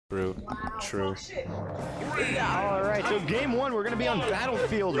True. True. All right, so game one, we're going to be on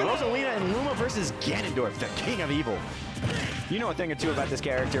Battlefield. Rosalina and Luma versus Ganondorf, the king of evil. You know a thing or two about this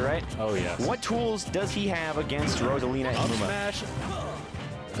character, right? Oh, yes. What tools does he have against Rosalina and Luma? Smash.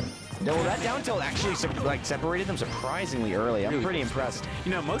 No, that down tilt actually separated them surprisingly early. I'm pretty impressed.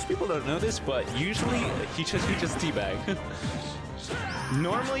 You know, most people don't know this, but usually he just teabag.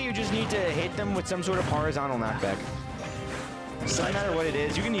 Normally, you just need to hit them with some sort of horizontal knockback. So no matter what it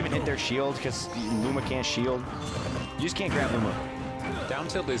is, you can even hit their shield because Luma can't shield. You just can't grab Luma. Down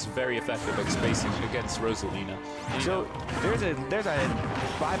tilt is very effective at spacing against Rosalina. So there's a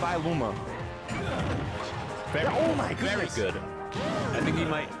bye-bye Luma. Oh my goodness. Very good. I think he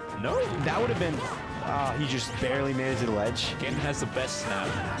might. No. That would have been. He just barely made it to the ledge. Ganon has the best snap.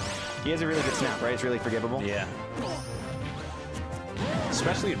 He has a really good snap, right? It's really forgivable. Yeah.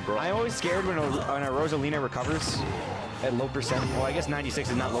 Especially in Brawl. I'm always scared when a Rosalina recovers at low percent. Well, I guess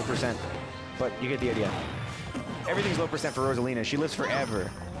 96 is not low percent, but you get the idea. Everything's low percent for Rosalina. She lives forever.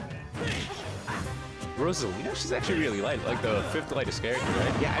 Rosalina? She's actually really light, like the 5th lightest character,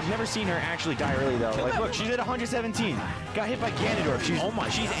 right? Yeah, I've never seen her actually die early though. Like, look, she's at 117. Got hit by Ganondorf. She's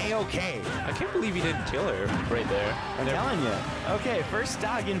she's A-okay. I can't believe he didn't kill her right there. I'm telling you. Okay, first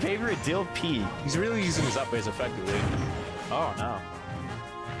stock in favor of Dill P. He's really using his up airs effectively. Oh no.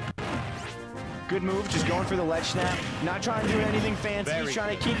 Good move, just going for the ledge snap. Not trying to do anything fancy. He's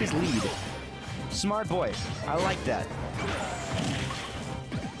trying to keep his lead. Smart boy. I like that.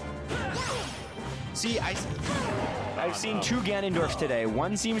 See, I've seen two Ganondorfs today.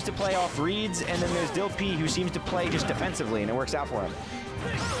 One seems to play off reads, and then there's Dill P who seems to play just defensively, and it works out for him.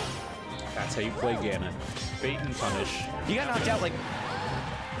 That's how you play Ganon. Bait and punish. He got knocked out like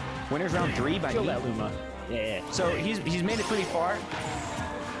winners round 3 by Kill me. that Luma. Yeah. So he's made it pretty far.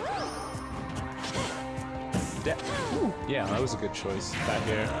 Yeah, that was a good choice. Back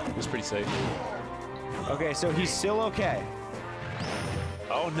air. It was pretty safe. Okay, so he's still okay.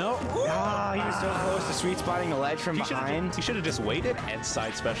 Oh no! Ah, he was so close to sweet spotting the ledge from behind. He should have just waited and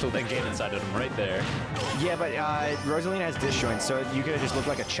side special, then get inside of him right there. Yeah, but Rosalina has disjoints, so you could have just looked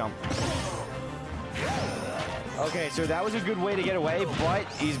like a chump. Okay, so that was a good way to get away, but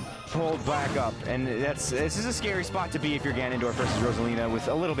he's pulled back up, and this is a scary spot to be if you're Ganondorf versus Rosalina with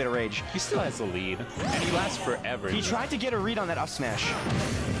a little bit of rage. He still has the lead, and he lasts forever. He tried to get a read on that up smash.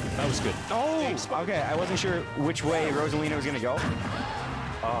 That was good. Oh, okay. I wasn't sure which way Rosalina was gonna go.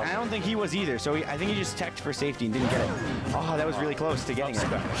 I don't think he was either, so I think he just teched for safety and didn't get it. Oh, that was really close to getting it.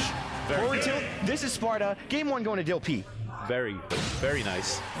 Forward tilt. This is Sparta. Game 1 going to Dill P. Very, very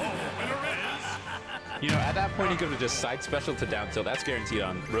nice. You know, at that point, he could have just side special to down tilt. That's guaranteed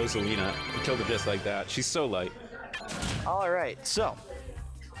on Rosalina. He killed her just like that. She's so light. All right, so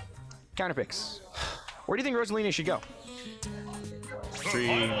counter picks. Where do you think Rosalina should go?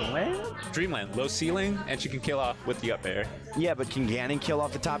 Dreamland? Dreamland. Low ceiling, and she can kill off with the up air. Yeah, but can Ganon kill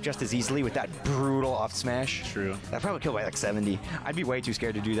off the top just as easily with that brutal off smash? True. That probably kill by like 70. I'd be way too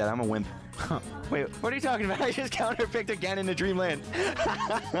scared to do that. I'm a wimp. Wait, what are you talking about? I just counter picked a Ganon to Dreamland.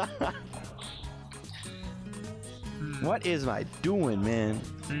 What is I doing, man?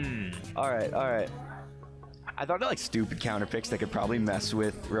 All right, all right. I thought of like stupid counter picks that could probably mess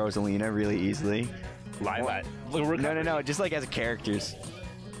with Rosalina really easily. Lilat. No, just like as characters.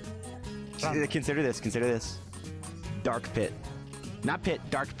 Consider this. Dark Pit. Not Pit,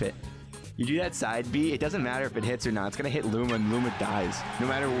 Dark Pit. You do that side B, it doesn't matter if it hits or not. It's gonna hit Luma and Luma dies. No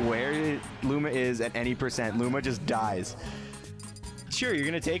matter where Luma is at any percent, Luma just dies. Sure, you're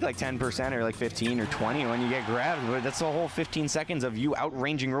gonna take like 10% or like 15 or 20 when you get grabbed, but that's the whole 15 seconds of you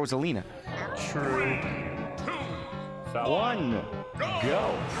outranging Rosalina. True. 1,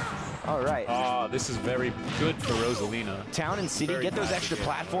 go. All right. Oh, this is very good for Rosalina. Town and city, get those extra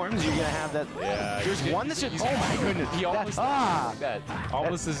platforms. You're gonna have that. Yeah. There's one that's just. Oh my goodness. He almost. That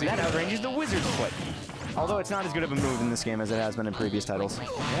outranges the wizard's foot. Although it's not as good of a move in this game as it has been in previous titles.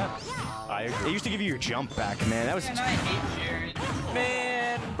 Yeah. I agree. It used to give you your jump back, man. That was.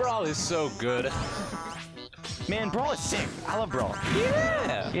 Man, Brawl is so good. Man, Brawl is sick. I love Brawl.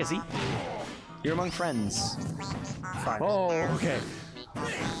 Yeah. Yeah, see? You're among friends. Fine. Oh, okay.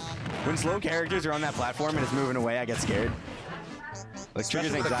 When slow characters are on that platform and it's moving away, I get scared. Like,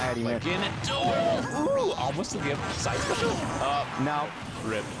 triggers anxiety, man. Ooh, almost to give side special. No.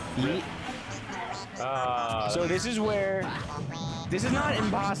 Rip. So this is where... This is not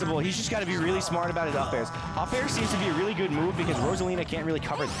impossible. He's just got to be really smart about his up airs. Up air seems to be a really good move because Rosalina can't really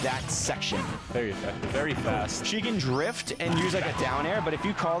cover that section. Very effective. Very fast. She can drift and use like a down air, but if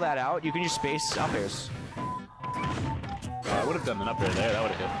you call that out, you can just space up airs. I would have done an up air there. That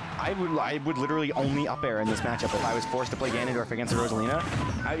would have hit. I would literally only up air in this matchup if I was forced to play Ganondorf against Rosalina.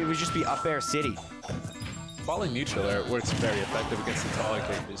 It would just be up air city. Falling neutral air works very effective against the taller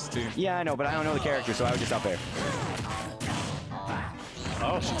characters too. Yeah, I know, but I don't know the character, so I would just up air.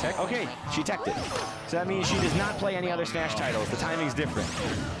 Oh, she teched. Okay, she teched it. So that means she does not play any other Smash titles. The timing's different.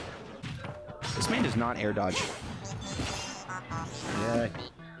 This man does not air dodge. Yeah.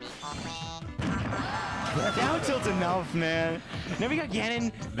 Down tilt's enough, man. Now we got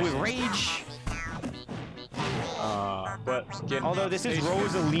Ganon with Rage. But although this is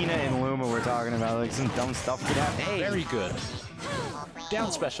Rosalina and Luma we're talking about, like some dumb stuff could happen. Hey, very good.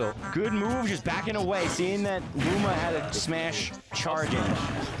 Down special. Good move, just backing away, seeing that Luma had a smash charging.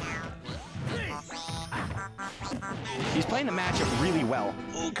 He's playing the matchup really well.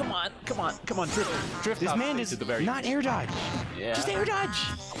 Ooh, come on, come on, come on, drift. This man is not air dodge. Yeah. Just air dodge.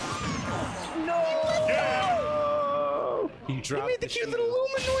 No! He dropped. He made the cute little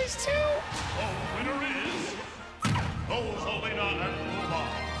Luma noise too. Winner is Rosalina and Luma.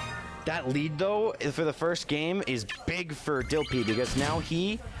 That lead, though, for the first game is big for Dill because now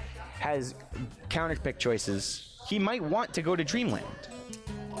he has counter-pick choices. He might want to go to Dreamland.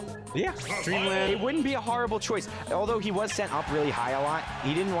 Yeah, Dreamland. It wouldn't be a horrible choice. Although he was sent up really high a lot,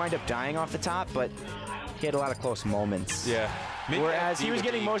 he didn't wind up dying off the top, but he had a lot of close moments. Yeah. Whereas he was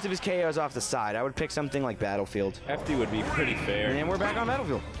getting most of his KOs off the side. I would pick something like Battlefield. FD would be pretty fair. And we're back on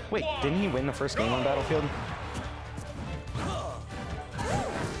Battlefield. Wait, didn't he win the first game on Battlefield?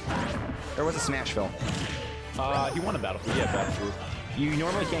 Or was it Smashville? He won a Battlefield. Yeah, Battlefield. You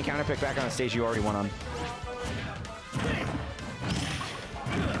normally can't counterpick back on a stage you already won on.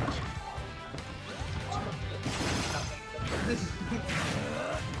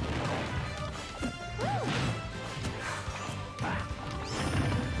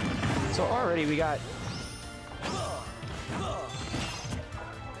 So already we got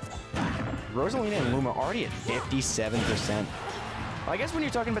Rosalina and Luma already at 57%. Well, I guess when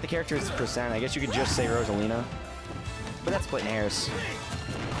you're talking about the character's percent, I guess you could just say Rosalina. But that's splitting hairs.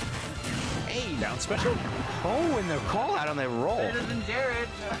 Hey, down special. Oh, and the call out on that roll. Better than Jared.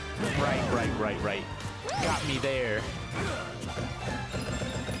 Right. Got me there.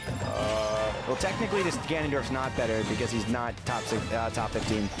 Well, technically, this Ganondorf's not better because he's not top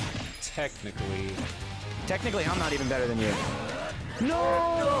 15. Technically, I'm not even better than you. No!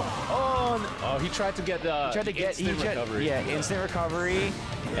 Oh, he tried to get instant recovery. Yeah, instant recovery,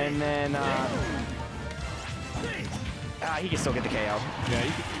 and then he can still get the KO. Yeah,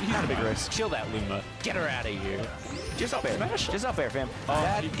 he's not a big risk. Chill that, Luma. Get her out of here. Just up air. Smash. Just up air, fam.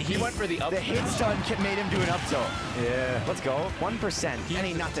 He went for the up. The hit stun made him do an up tilt. Yeah. Let's go. 1%. That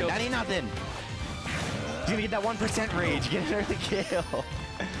ain't nothing. That ain't nothing. He's gonna get that 1% rage. Get an early kill.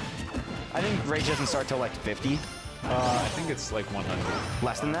 I think rage doesn't start till like 50. I think it's like 100.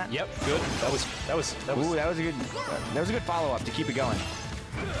 Less than that? Yep. Good. That was. Ooh, that was a good follow-up to keep it going.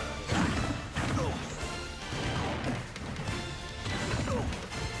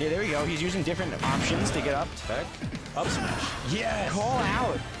 Yeah, there we go. He's using different options to get up. Tech. Up smash. Yes. Call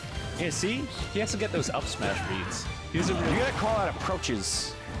out. Yeah, see? He has to get those up smash beats. You gotta call out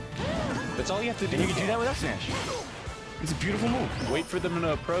approaches. That's all you have to do. And you can do that with up smash. It's a beautiful move. Wait for them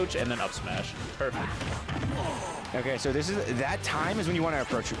to approach and then up smash. Perfect. Okay, so that time is when you want to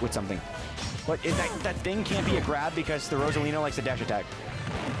approach with something. But that thing can't be a grab because the Rosalina likes the dash attack.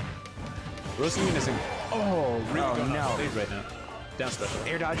 Rosalina's in. Oh, really going no. off stage right now. Down special.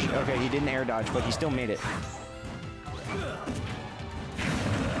 Air dodge. Okay, he didn't air dodge, but he still made it.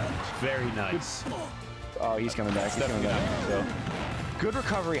 Very nice. Oh, he's coming back. He's coming back. So. Good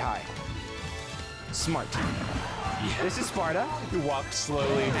recovery high. Smart. Yeah. This is Sparta. You walk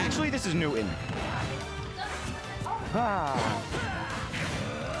slowly. Actually, this is Newton. Ah.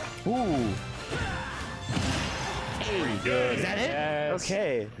 Ooh. Pretty good. Is that it? Yes.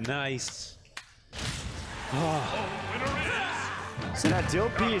 Okay. Nice. Winner So now Dill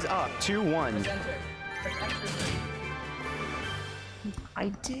P is up 2-1. I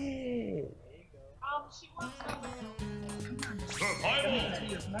did.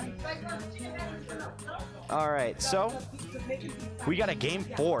 All right, so we got a game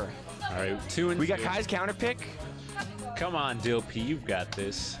 4. All right, 2 and we got 2. Kai's counter pick. Come on, Dill P, you've got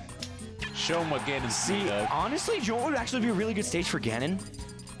this. Show him what Ganon does. Honestly, Joel would actually be a really good stage for Ganon.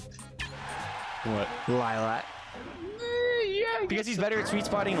 What? Lilat. Yeah, because he's better at sweet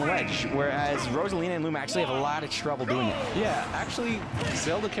spotting the ledge, whereas Rosalina and Luma actually have a lot of trouble doing it. Yeah, actually,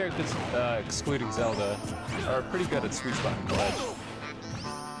 Zelda characters, excluding Zelda, are pretty good at sweet spotting the ledge.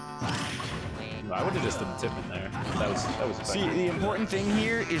 I would have just done the tip in there. That was effective. See, the important thing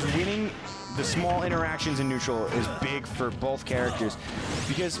here is winning the small interactions in neutral is big for both characters.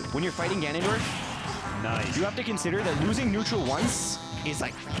 Because when you're fighting Ganondorf, Nice. you have to consider that losing neutral once is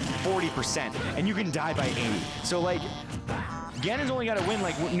like 40%, and you can die by 80. So like, Ganon's only got to win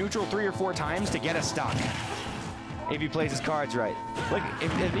like neutral 3 or 4 times to get a stock. If he plays his cards right. Like,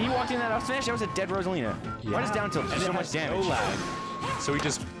 if he walked in that up smash, that was a dead Rosalina. Why does down tilt do so much damage? No lag. So he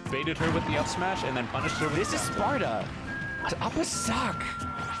just baited her with the up smash and then punished her with This is Sparta. Up a sock.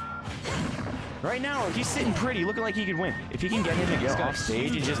 Right now, he's sitting pretty, looking like he could win. If he can get him to go off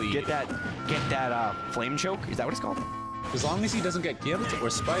stage and just get that flame choke, is that what it's called? As long as he doesn't get gimped or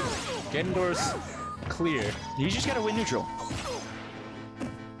spiked, Ganondorf's clear. He's just got to win neutral.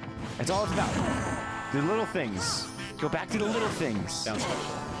 That's all it's about. The little things. Go back to the little things. Down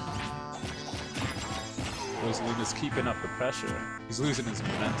special. Rosalina's keeping up the pressure. He's losing his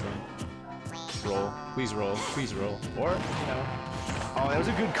momentum. Roll. Please roll. Please roll. Or, you know. Oh, that was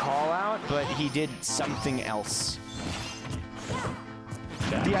a good call out, but he did something else.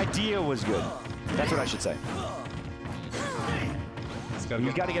 Down. The idea was good. That's what I should say.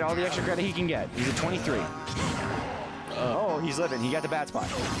 He's got to get all the extra credit he can get. He's at 23. Oh, he's living. He got the bad spot.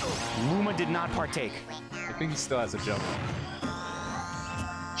 Luma did not partake. I think he still has a jump.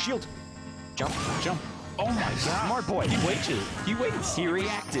 Shield. Jump. Jump. Oh my god. Smart boy. He waits. He waits. He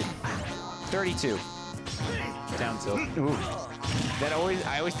reacted. 32. Down tilt. Ooh.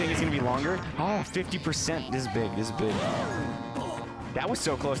 I always think it's gonna be longer. Oh, 50%. This is big. This is big. That was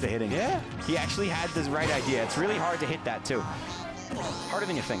so close to hitting. Yeah. He actually had the right idea. It's really hard to hit that too. Harder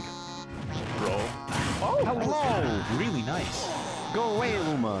than you think. Roll. Oh, Hello. Really nice. Go away,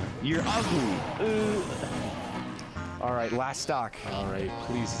 Luma. You're ugly. All right, last stock. All right,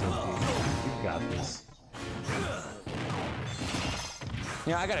 please, Sophie. You got this.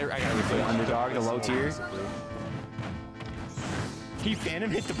 Yeah, I gotta root for the underdog, the low tier. He Phantom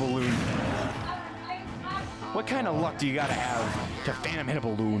hit the balloon. What kind of luck do you gotta have to Phantom hit a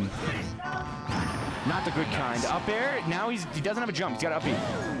balloon? Not the good kind. Up air, now he doesn't have a jump. He's got up B.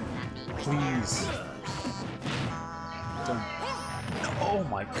 Please. Don't. Oh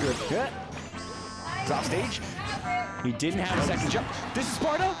my goodness. He's off stage. He didn't have a second jump. This is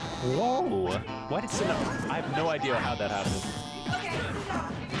Sparta? Whoa. What is it? I have no idea how that happened.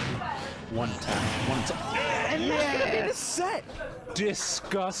 One tap. One tap. And yeah, it is set.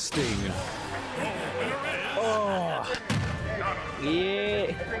 Disgusting. Oh.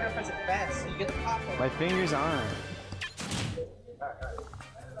 Yeah. Bring up as a fast, so you get the pop up. My finger's on.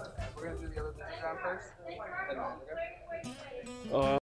 We're gonna do the other round first.